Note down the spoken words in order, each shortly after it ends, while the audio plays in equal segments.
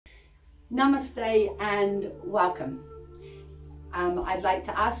Namaste and welcome. I'd like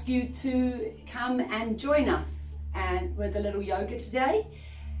to ask you to come and join us with a little yoga today.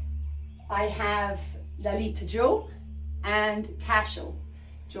 I have Lalita Jewel and Cashel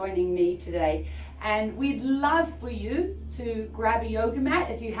joining me today, and we'd love for you to grab a yoga mat.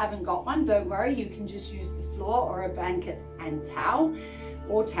 If you haven't got one, don't worry, you can just use the floor or a blanket and towel,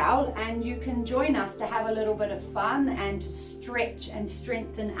 and you can join us to have a little bit of fun and to stretch and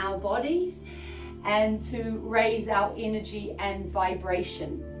strengthen our bodies and to raise our energy and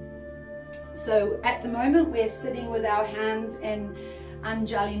vibration. So at the moment we're sitting with our hands in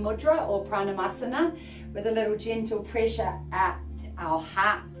Anjali Mudra or Pranamasana with a little gentle pressure at our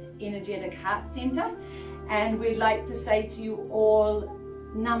heart, energetic heart center, and we'd like to say to you all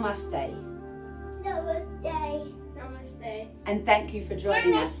Namaste. Namaste. Namaste. And thank you for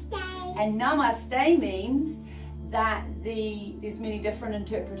joining us. And Namaste means that there's many different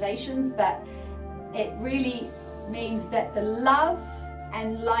interpretations, but it really means that the love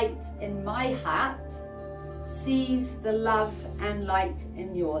and light in my heart sees the love and light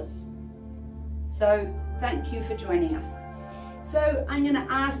in yours. So thank you for joining us. So I'm going to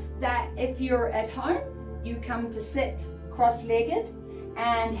ask that if you're at home, you come to sit cross-legged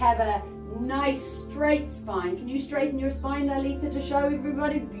and have a nice straight spine. Can you straighten your spine, Lalita, to show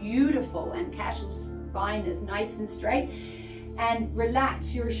everybody? Beautiful. And Cashel's spine is nice and straight. And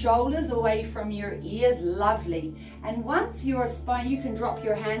relax your shoulders away from your ears. Lovely. And once your spine, you can drop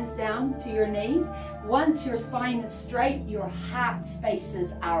your hands down to your knees. Once your spine is straight, your heart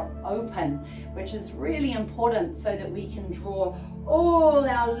spaces are open, which is really important so that we can draw all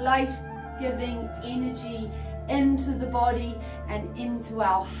our life-giving energy into the body and into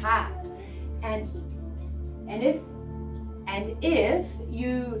our heart. And if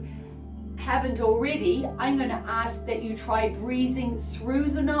you haven't already, I'm going to ask that you try breathing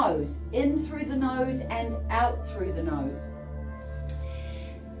through the nose, in through the nose and out through the nose.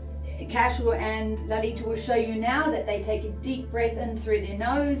 Cashel and Lalita will show you now that they take a deep breath in through their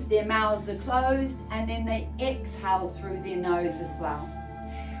nose, their mouths are closed, and then they exhale through their nose as well.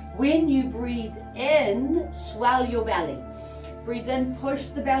 When you breathe in, swell your belly. Breathe in, push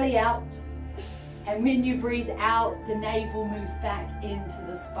the belly out. And when you breathe out, the navel moves back into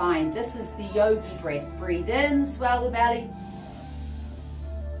the spine. This is the Yogi breath. Breathe in, swell the belly.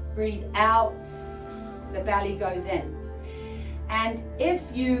 Breathe out, the belly goes in. And if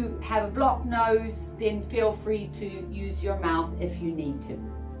you have a blocked nose, then feel free to use your mouth if you need to.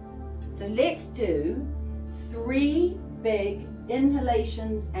 So let's do 3 big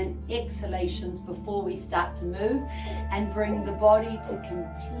inhalations and exhalations before we start to move and bring the body to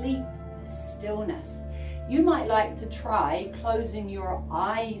complete stillness. You might like to try closing your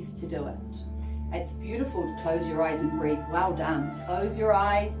eyes to do it. It's beautiful to close your eyes and breathe. Well done. Close your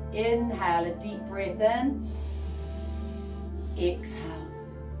eyes. Inhale a deep breath in. Exhale.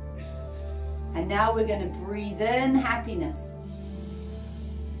 And now we're going to breathe in happiness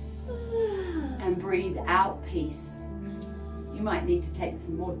and breathe out peace. You might need to take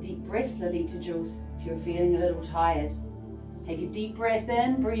some more deep breaths, Lalita Jules, if you're feeling a little tired. Take a deep breath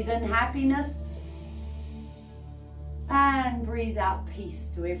in, breathe in happiness, and breathe out peace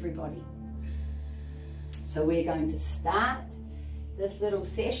to everybody. So we're going to start this little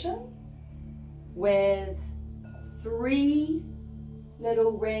session with 3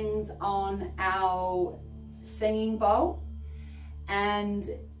 little rings on our singing bowl, and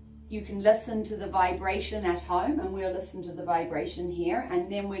you can listen to the vibration at home, and we'll listen to the vibration here, and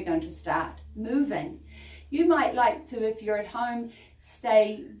then we're going to start moving. You might like to, if you're at home,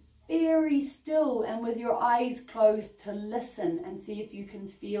 stay very still and with your eyes closed to listen and see if you can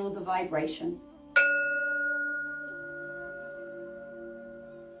feel the vibration.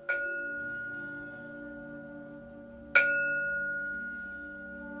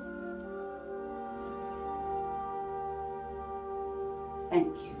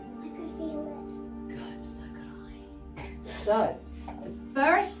 Thank you. I could feel it. Good, so could I. So, the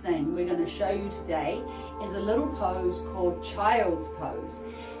first thing we're going to show you today is a little pose called Child's Pose.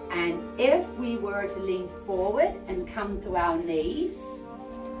 And if we were to lean forward and come to our knees, so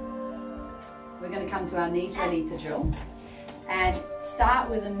we're going to come to our knees, Lalita Jewel, and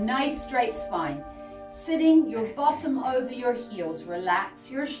start with a nice straight spine. Sitting your bottom over your heels, relax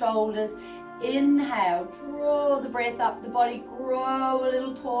your shoulders, inhale, draw the breath up, the body grow a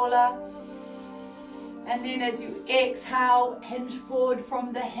little taller. And then as you exhale, hinge forward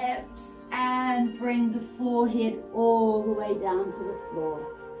from the hips and bring the forehead all the way down to the floor.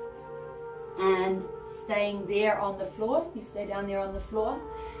 And staying there on the floor, you stay down there on the floor.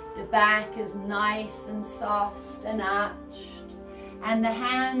 The back is nice and soft and arched. And the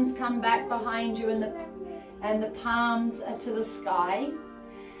hands come back behind you and the palms are to the sky.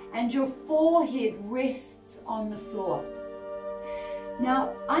 And your forehead rests on the floor.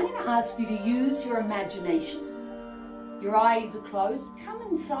 Now, I'm going to ask you to use your imagination. Your eyes are closed. Come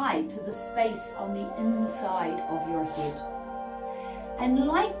inside to the space on the inside of your head. And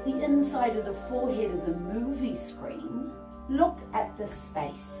like the inside of the forehead is a movie screen, look at this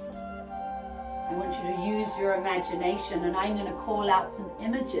space. I want you to use your imagination, and I'm going to call out some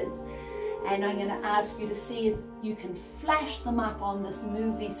images, and I'm going to ask you to see if you can flash them up on this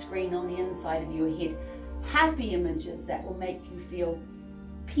movie screen on the inside of your head. Happy images that will make you feel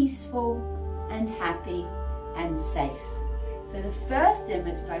peaceful and happy and safe. So the first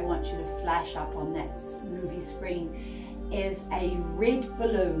image that I want you to flash up on that movie screen is a red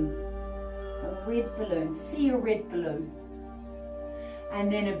balloon. A red balloon. See a red balloon.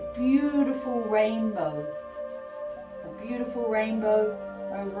 And then a beautiful rainbow. A beautiful rainbow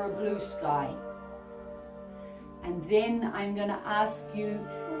over a blue sky. And then I'm going to ask you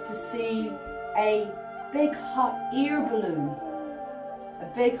to see a big hot air balloon.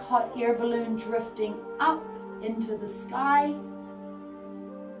 A big hot air balloon drifting up into the sky.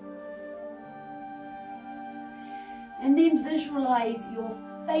 And then visualize your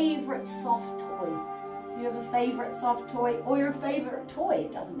favorite soft toy. Do you have a favorite soft toy? Or your favorite toy?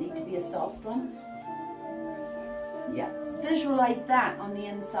 It doesn't need to be a soft one. Yeah, just visualize that on the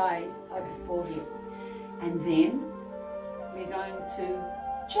inside of your forehead. And then we're going to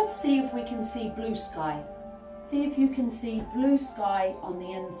just see if we can see blue sky. See if you can see blue sky on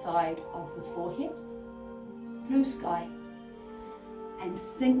the inside of the forehead. Blue sky. And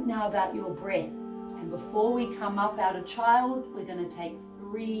think now about your breath. And before we come up out of child, we're going to take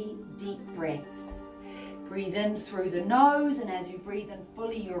 3 deep breaths. Breathe in through the nose, and as you breathe in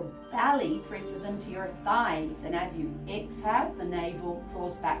fully, your belly presses into your thighs. And as you exhale, the navel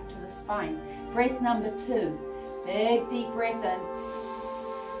draws back to the spine. Breath number 2. Big deep breath in.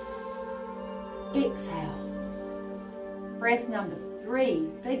 Exhale. Breath number 3.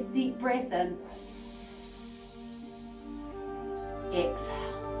 Big deep breath in.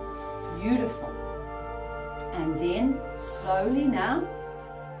 Exhale. Beautiful. And then slowly now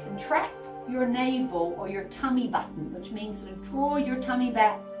contract your navel or your tummy button, which means to draw your tummy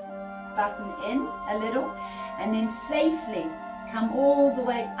button in a little, and then safely come all the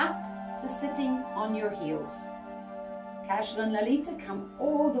way up to sitting on your heels. Kashla and Lalita, come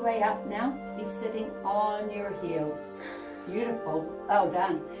all the way up now to be sitting on your heels. Beautiful. Well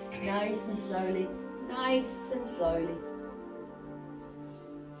done. Nice and slowly. Nice and slowly.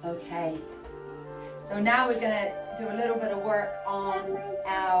 Okay. So now we're going to do a little bit of work on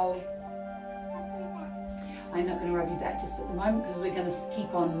our... I'm not going to rub you back just at the moment because we're going to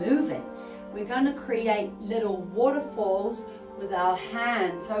keep on moving. We're going to create little waterfalls with our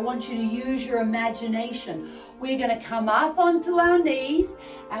hands. So I want you to use your imagination. We're going to come up onto our knees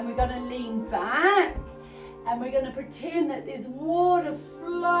and we're going to lean back and we're going to pretend that there's water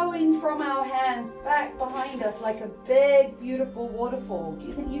flowing from our hands back behind us like a big, beautiful waterfall. Do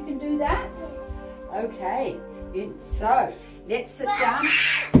you think you can do that? Okay, so let's sit down.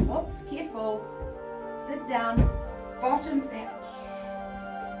 Oops, careful. Sit down, bottoms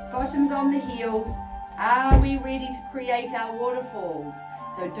on the heels. Are we ready to create our waterfalls?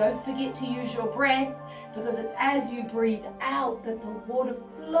 So don't forget to use your breath, because it's as you breathe out that the water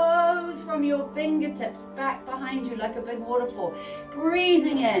flows from your fingertips back behind you like a big waterfall.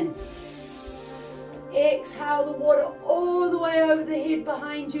 Breathing in. Exhale the water all the way over the head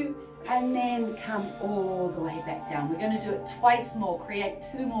behind you, and then come all the way back down. We're going to do it twice more, create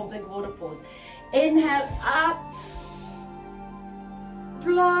 2 more big waterfalls. Inhale up,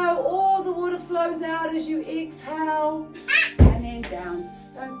 blow, all the water flows out as you exhale, and then down.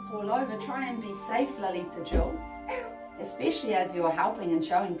 Don't fall over, try and be safe, Lalita Jill, especially as you're helping and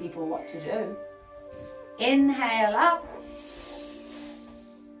showing people what to do. Inhale up,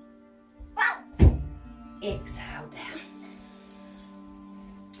 exhale down.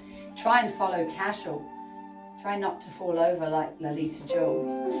 Try and follow Cashel. Try not to fall over like Lalita Jill.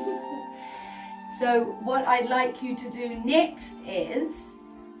 So what I'd like you to do next is,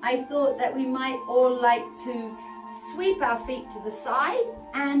 I thought that we might all like to sweep our feet to the side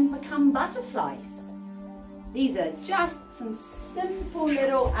and become butterflies. These are just some simple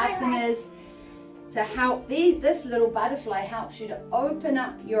little asanas to help. This little butterfly helps you to open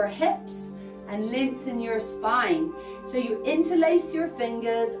up your hips and lengthen your spine. So you interlace your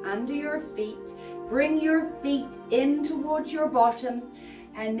fingers under your feet, bring your feet in towards your bottom,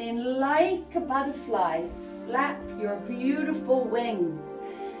 and then like a butterfly, flap your beautiful wings.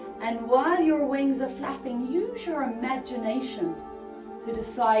 And while your wings are flapping, use your imagination to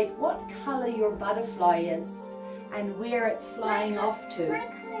decide what colour your butterfly is and where it's flying off to. My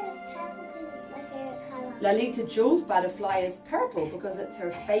colour is purple because it's my favourite colour. Lalita Jewel's butterfly is purple because it's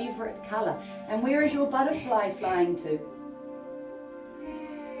her favourite colour. And where is your butterfly flying to?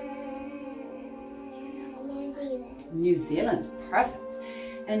 New Zealand. New Zealand. Perfect.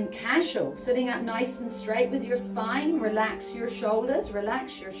 And Casual, sitting up nice and straight with your spine. Relax your shoulders.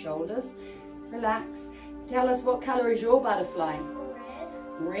 Relax your shoulders. Relax. Tell us, what colour is your butterfly?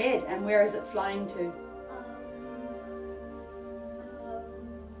 Red. Red. And where is it flying to?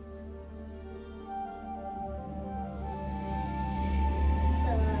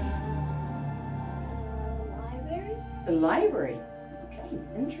 The library. Okay,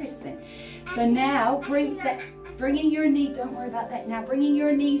 interesting. So now bringing your knee, don't worry about that. Now bringing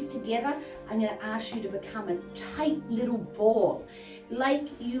your knees together, I'm going to ask you to become a tight little ball, like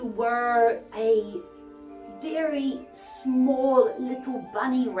you were a very small little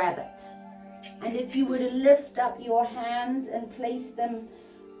bunny rabbit. And if you were to lift up your hands and place them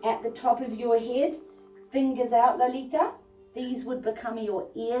at the top of your head, fingers out, Lalita, these would become your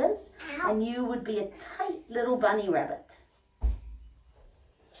ears, and you would be a tight little bunny rabbit.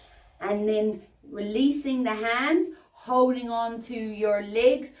 And then releasing the hands, holding on to your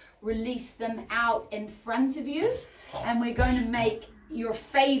legs, release them out in front of you, and we're going to make your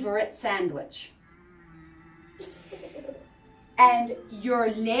favorite sandwich. And your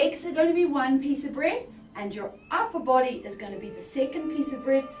legs are going to be one piece of bread, and your upper body is going to be the second piece of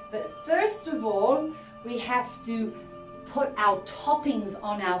bread. But first of all, we have to put our toppings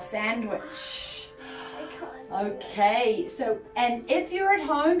on our sandwich. Okay, so, and if you're at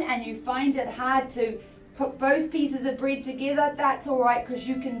home and you find it hard to put both pieces of bread together, that's all right, because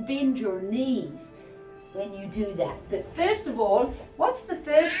you can bend your knees when you do that. But first of all, what's the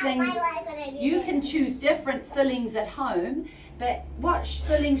first thing? You can choose different fillings at home, but what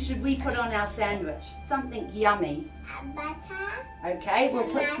fillings should we put on our sandwich? Something yummy. Butter. Okay, we'll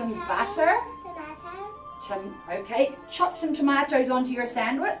put some butter. Okay, chop some tomatoes onto your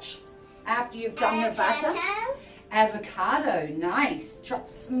sandwich after you've done the butter. Avocado, nice. Chop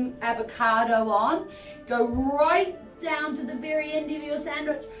some avocado on. Go right down to the very end of your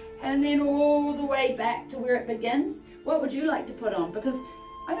sandwich and then all the way back to where it begins. What would you like to put on? Because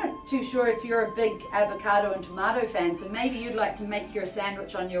I'm not too sure if you're a big avocado and tomato fan, so maybe you'd like to make your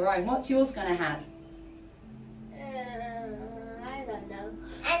sandwich on your own. What's yours going to have? I don't know.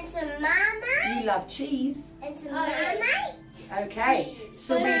 And some Marmite. You love cheese. And some Marmite. Okay,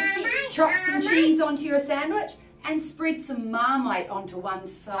 so we chop some cheese onto your sandwich and spread some Marmite onto one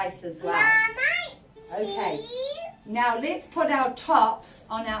slice as well. Marmite. Okay, Cheese. now let's put our tops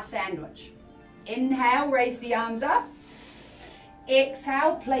on our sandwich. Inhale, raise the arms up.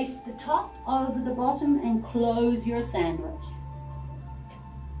 Exhale, place the top over the bottom and close your sandwich.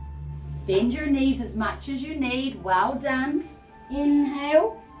 Bend your knees as much as you need. Well done.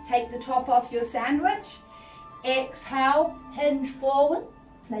 Inhale, take the top off your sandwich. Exhale, hinge forward.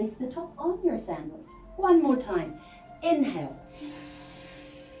 Place the top on your sandwich. One more time. Inhale.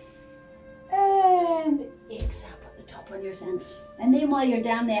 And exhale, put the top on your sandwich. And then while you're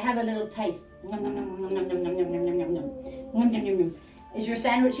down there, have a little taste. Is your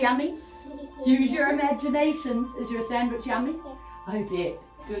sandwich yummy? Use your imaginations. Is your sandwich yummy? I bet.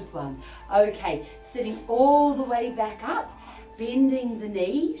 Good one. Okay, sitting all the way back up, bending the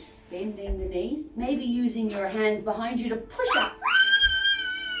knees, maybe using your hands behind you to push up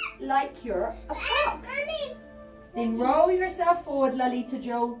like you're a frog. Then roll yourself forward, Lalita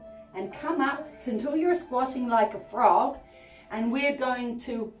Joe, and come up until you're squatting like a frog. And we're going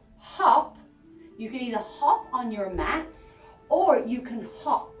to hop. You can either hop on your mats or you can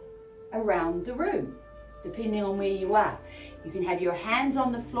hop around the room, depending on where you are. You can have your hands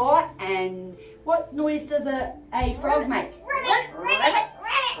on the floor, and what noise does a frog make? Ribbit, ribbit,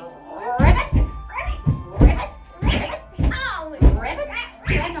 ribbit, ribbit, ribbit, ribbit.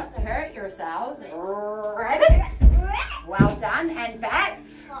 Try not to hurt yourselves. Ribbit. Well done, and back.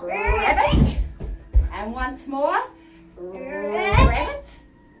 Ribbit. And once more. Ribbit.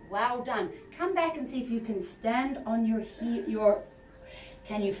 Well done. Come back and see if you can stand on your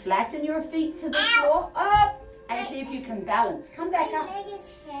can you flatten your feet to the floor? Up. And see if you can balance. Come back up.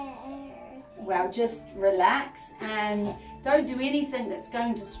 Well, just relax and don't do anything that's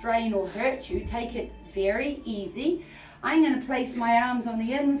going to strain or hurt you. Take it very easy. I'm going to place my arms on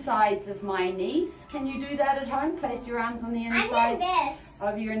the insides of my knees. Can you do that at home? Place your arms on the insides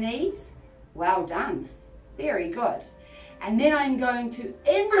of your knees. Well done. Very good. And then I'm going to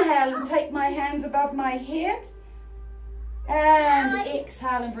inhale and take my hands above my head. And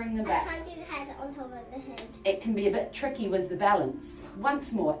exhale and bring them back. I can't do the head on top of the head. It can be a bit tricky with the balance.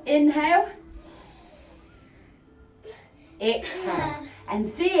 Once more. Inhale. Exhale.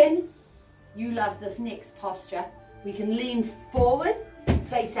 And then, you love this next posture. We can lean forward,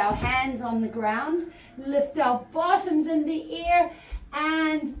 place our hands on the ground, lift our bottoms in the air,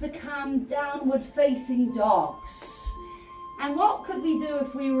 and become downward facing dogs. And what could we do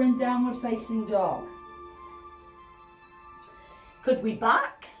if we were in downward facing dog? Could we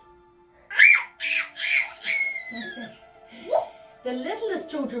bark? The littlest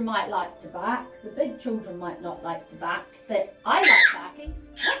children might like to bark, the big children might not like to bark, but I like barking.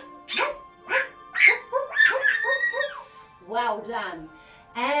 Well done.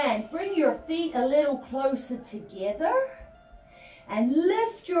 And bring your feet a little closer together and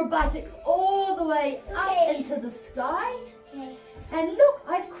lift your buttock all the way up into the sky. And look,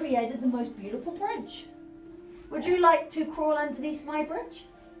 I've created the most beautiful bridge. Would you like to crawl underneath my bridge?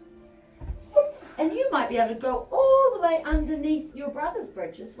 And you might be able to go all the way underneath your brother's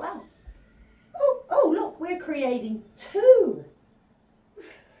bridge as well. Oh, look, we're creating two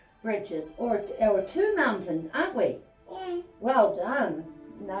bridges or two mountains, aren't we? Yeah. Well done.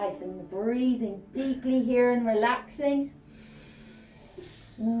 Nice, and breathing deeply here and relaxing.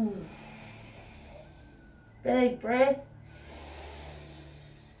 Big breath.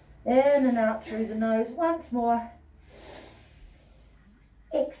 In and out through the nose. Once more.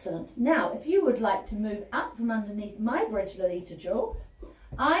 Excellent. Now, if you would like to move up from underneath my bridge, Lalita Jewel,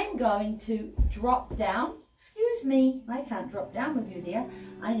 I'm going to drop down. Excuse me, I can't drop down with you there.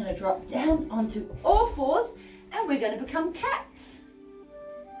 I'm going to drop down onto all fours and we're going to become cats.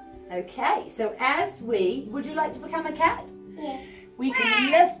 Okay, so would you like to become a cat? Yeah. We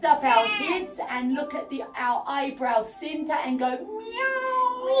can lift up our heads and look at our eyebrow center and go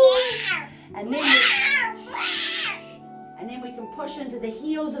meow. And then we can push into the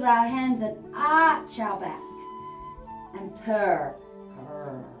heels of our hands and arch our back. And purr.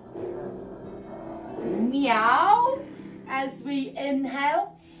 Purr. Purr. Meow as we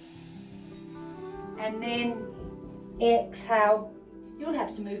inhale. And then exhale. You'll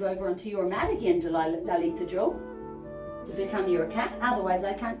have to move over onto your mat again, Lalita Jewel, to become your cat. Otherwise,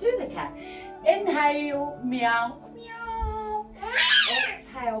 I can't do the cat. Inhale, meow, meow.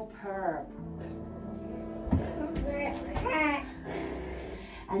 Exhale, purr.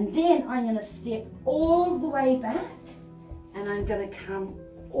 And then I'm going to step all the way back and I'm going to come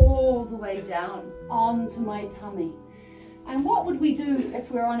all the way down onto my tummy. And what would we do if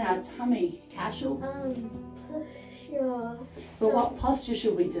we're on our tummy, Cashel? But what posture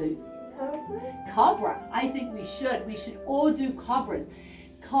should we do? Cobra. Cobra. I think we should. We should all do cobras.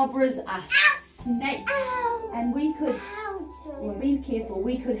 Cobras are snakes. Ow. And we could, well, be careful,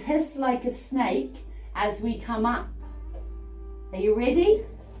 we could hiss like a snake as we come up. Are you ready?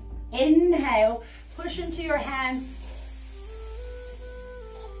 Inhale, push into your hands.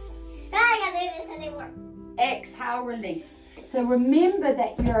 I can't do this anymore. Exhale, release. So remember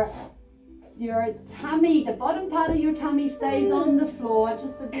that your tummy, the bottom part of your tummy stays on the floor,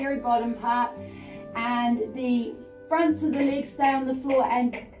 just the very bottom part, and the fronts of the legs stay on the floor,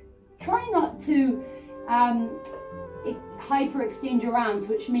 and try not to hyperextend your arms,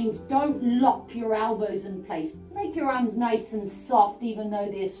 which means don't lock your elbows in place. Make your arms nice and soft even though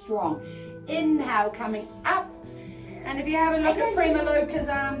they're strong. Inhale, coming up. And if you have a look at Premaloka's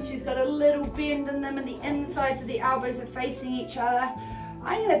arms, she's got a little bend in them and the insides of the elbows are facing each other.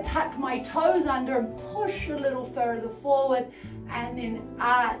 I'm going to tuck my toes under and push a little further forward and then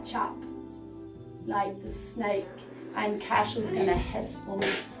arch up like the snake. And Cashel's going to hiss for me.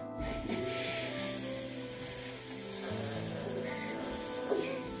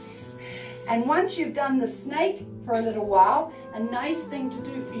 And once you've done the snake for a little while, a nice thing to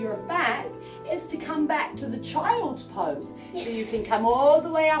do for your back is to come back to the child's pose. So you can come all the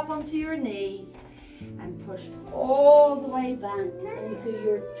way up onto your knees and push all the way back into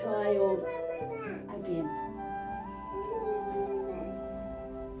your child again.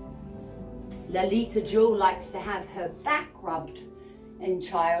 Lalita Jewel likes to have her back rubbed in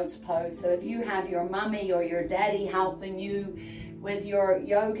child's pose. So if you have your mummy or your daddy helping you with your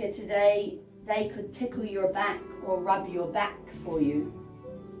yoga today, they could tickle your back or rub your back for you.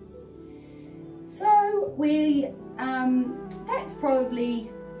 So that's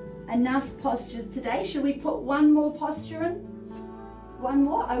probably enough postures today. Should we put one more posture in? One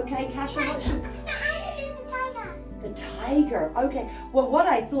more? Okay, Kasha, what should... The tiger. Okay. Well, what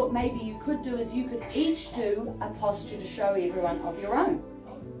I thought maybe you could do is you could each do a posture to show everyone of your own.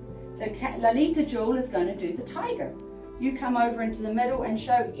 So Lalita Jewel is going to do the tiger. You come over into the middle and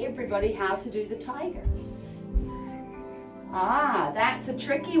show everybody how to do the tiger. Ah, that's a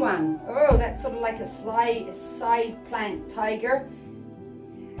tricky one. Oh, that's sort of like a side plank tiger.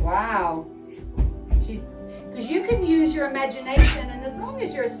 Wow. Because you can use your imagination, and as long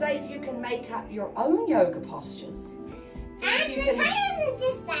as you're safe, you can make up your own yoga postures. So and the tiger isn't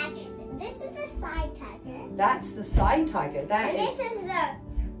just that. This is the side tiger. That's the side tiger. And this is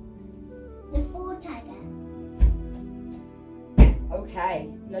the full tiger. Okay,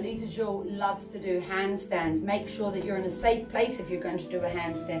 Lolita Jo loves to do handstands. Make sure that you're in a safe place if you're going to do a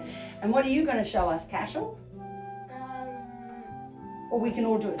handstand. And what are you going to show us, Cashel? Or we can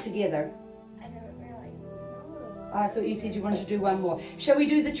all do it together. I don't really know. I thought you said you wanted to do one more. Shall we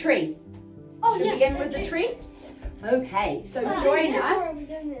do the tree? Oh, Shall we begin with the tree? Okay, so join us.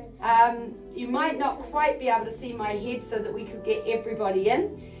 You might not quite be able to see my head so that we could get everybody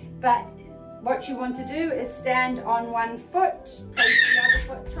in, but what you want to do is stand on one foot, place the other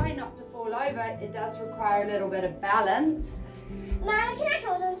foot, try not to fall over. It does require a little bit of balance. Mama, can I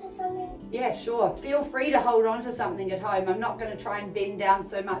hold on to something? Yeah, sure. Feel free to hold on to something at home. I'm not going to try and bend down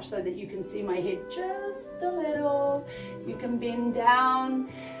so much so that you can see my head just a little. You can bend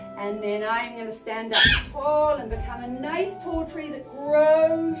down, and then I'm going to stand up tall and become a nice tall tree that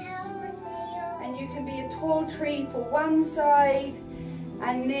grows. And you can be a tall tree for one side,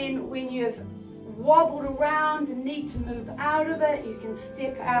 and then when you've wobbled around and need to move out of it, you can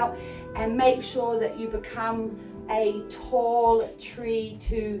step out and make sure that you become a tall tree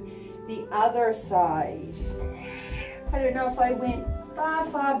to the other side. I don't know if I went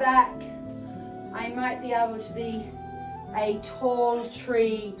far back. I might be able to be a tall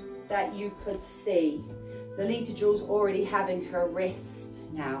tree that you could see. Lolita Jo's already having her rest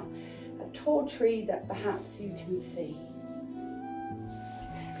now. A tall tree that perhaps you can see.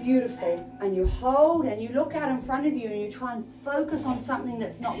 Beautiful. And you hold and you look out in front of you and you try and focus on something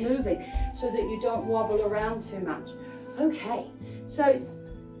that's not moving so that you don't wobble around too much. Okay, so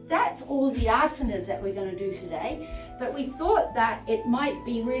that's all the asanas that we're going to do today, but we thought that it might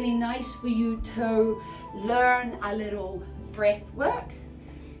be really nice for you to learn a little breath work.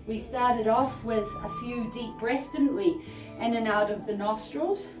 We started off with a few deep breaths, didn't we? In and out of the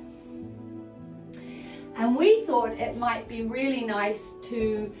nostrils. And we thought it might be really nice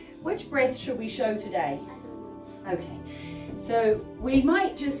to, which breath should we show today? Okay, so we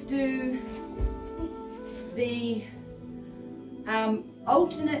might just do the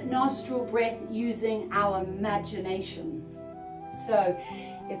alternate nostril breath using our imagination. So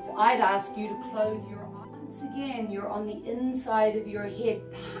if I'd ask you to close your eyes, once again, you're on the inside of your head,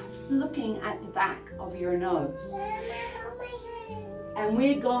 perhaps looking at the back of your nose. And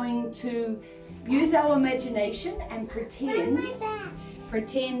we're going to use our imagination and pretend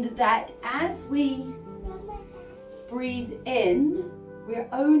that as we breathe in, we're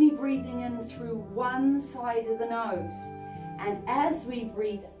only breathing in through one side of the nose. And as we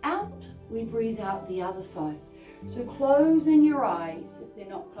breathe out the other side. So closing your eyes if they're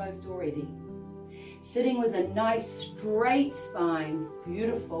not closed already. Sitting with a nice straight spine,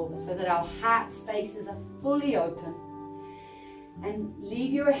 beautiful, so that our heart spaces are fully open. And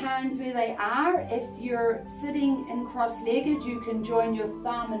leave your hands where they are. If you're sitting in cross-legged, you can join your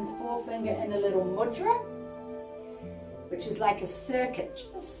thumb and forefinger in a little mudra, which is like a circuit,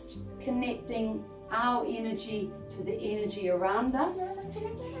 just connecting our energy to the energy around us.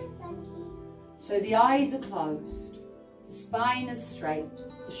 So the eyes are closed, the spine is straight,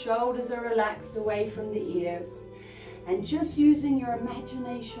 the shoulders are relaxed away from the ears, and just using your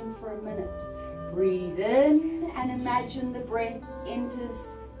imagination for a minute. Breathe in and imagine the breath enters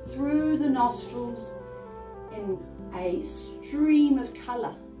through the nostrils in a stream of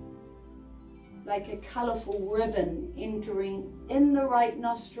colour, like a colourful ribbon entering in the right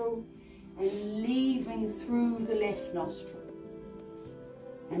nostril and leaving through the left nostril.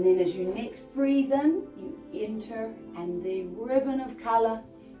 And then as you next breathe in, you enter and the ribbon of colour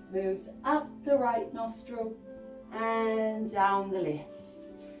moves up the right nostril and down the left.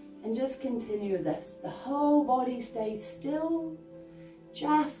 And just continue this. The whole body stays still,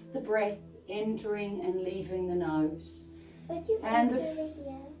 just the breath entering and leaving the nose. And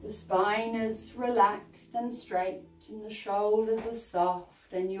the spine is relaxed and straight and the shoulders are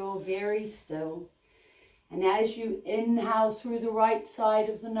soft and you're very still. And as you inhale through the right side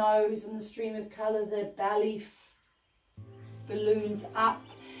of the nose and the stream of colour, the belly balloons up.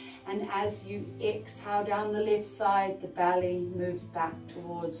 And as you exhale down the left side, the belly moves back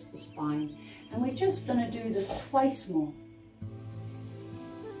towards the spine. And we're just going to do this twice more.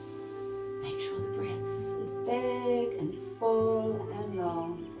 Make sure the breath is big and full and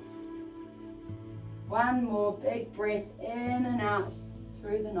long. One more big breath in and out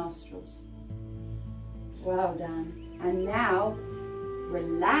through the nostrils. Well done. And now,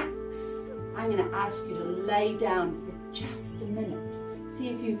 relax. I'm going to ask you to lay down for just a minute. See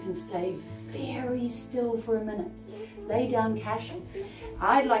if you can stay very still for a minute. Lay down, Cashel.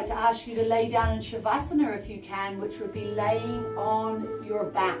 I'd like to ask you to lay down in Shavasana if you can, which would be laying on your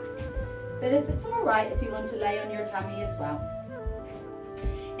back. But if it's all right, if you want to lay on your tummy as well.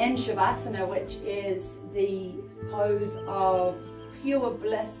 In Shavasana, which is the pose of pure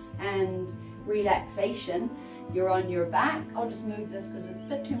bliss and relaxation, you're on your back. I'll just move this because it's a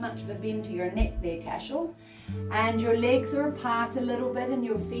bit too much of a bend to your neck there, Cashel. And your legs are apart a little bit and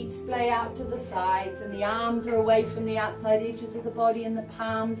your feet splay out to the sides and the arms are away from the outside edges of the body and the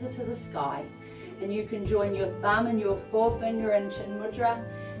palms are to the sky. And you can join your thumb and your forefinger in Chin Mudra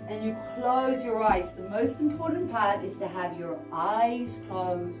and you close your eyes. The most important part is to have your eyes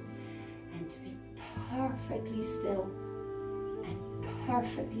closed and to be perfectly still and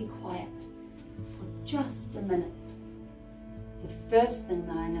perfectly quiet for just a minute. The first thing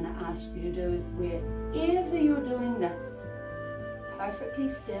that I'm going to ask you to do is wherever you're doing this,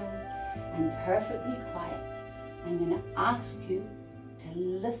 perfectly still and perfectly quiet, I'm going to ask you to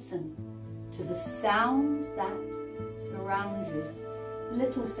listen to the sounds that surround you.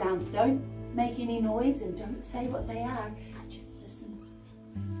 Little sounds. Don't make any noise and don't say what they are. Just listen.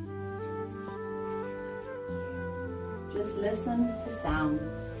 Just listen to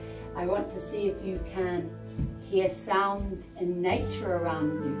sounds. I want to see if you can hear sounds in nature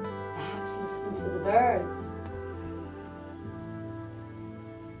around you. Perhaps listen for the birds.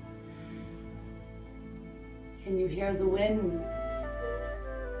 Can you hear the wind?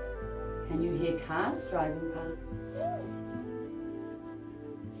 Can you hear cars driving past?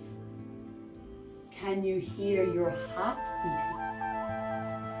 Can you hear your heart beating?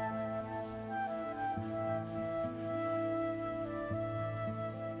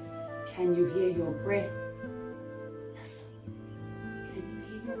 Can you hear your breath? Listen. Can you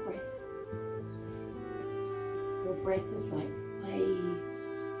hear your breath? Your breath is like waves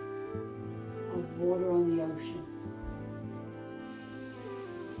of water on the ocean.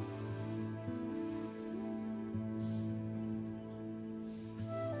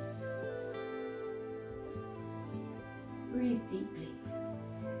 Breathe deeply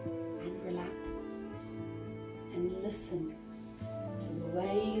and relax and listen to the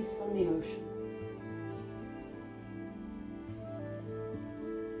waves on the ocean.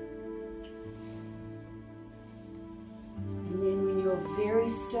 And then when you're very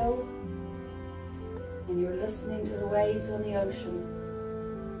still and you're listening to the waves on the ocean,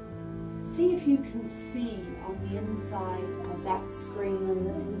 see if you can see on the inside of that screen on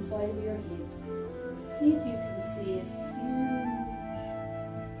the inside of your head. See if you can see a huge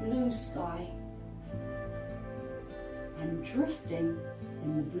blue sky, and drifting in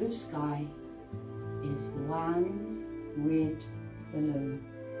the blue sky is one red balloon.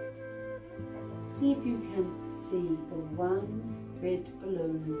 See if you can see the one red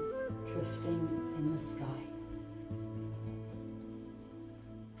balloon drifting in the sky.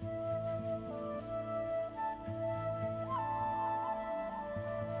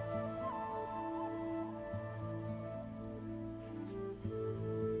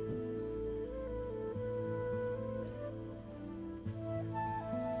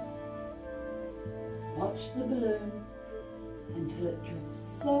 Watch the balloon until it drifts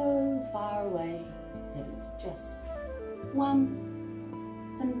so far away that it's just one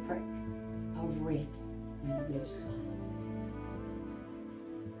pinprick of red in the blue sky.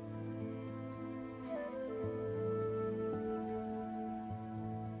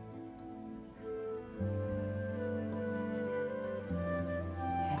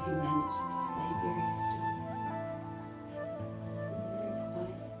 Have you managed to stay very still?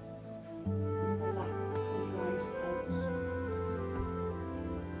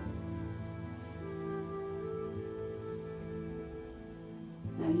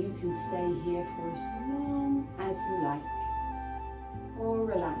 You can stay here for as long as you like, or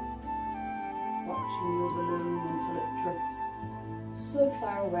relax, watching your balloon until it drifts so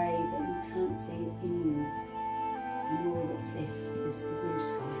far away that you can't see it anymore, and all that's left is the blue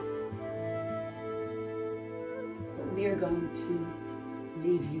sky. But we are going to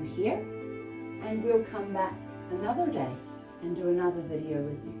leave you here, and we'll come back another day and do another video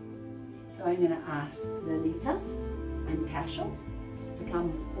with you. So I'm going to ask Lolita and Cashel to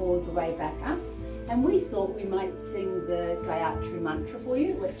come all the way back up, and we thought we might sing the Gayatri mantra for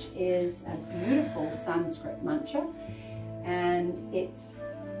you, which is a beautiful Sanskrit mantra, and it's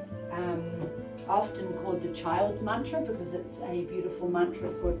often called the child's mantra because it's a beautiful mantra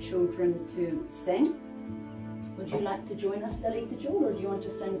for children to sing. Would you like to join us, Lalita Jewel, or do you want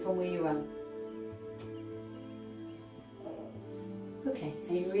to sing from where you are? Okay,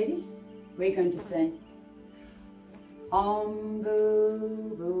 are you ready? We're going to sing. Om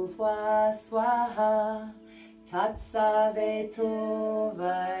Bu Bhuvah Swaha Tatsaveto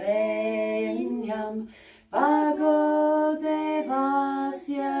Varenyam Bhargo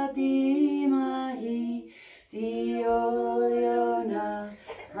Devasya Dhimahi Dhiyo Yona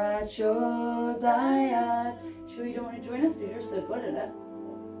Prachodayat. Sure you don't want to join us because you're so good at it.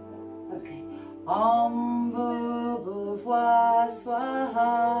 Okay. Om Bhuvah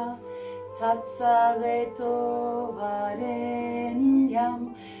Swaha Tatsaveto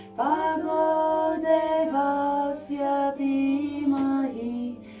Varenyam Bhargo Devasya Dhimahi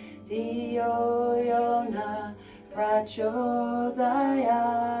Dhiyo Yona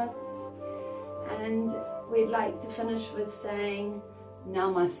Prachodayat. And we'd like to finish with saying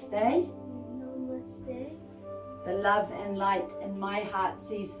Namaste. Namaste. The love and light in my heart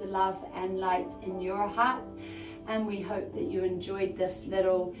sees the love and light in your heart. And we hope that you enjoyed this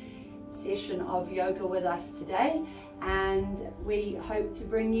little session of yoga with us today. And we hope to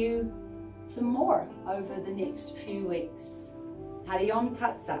bring you some more over the next few weeks. Hari Om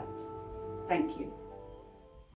Tat Sat. Thank you.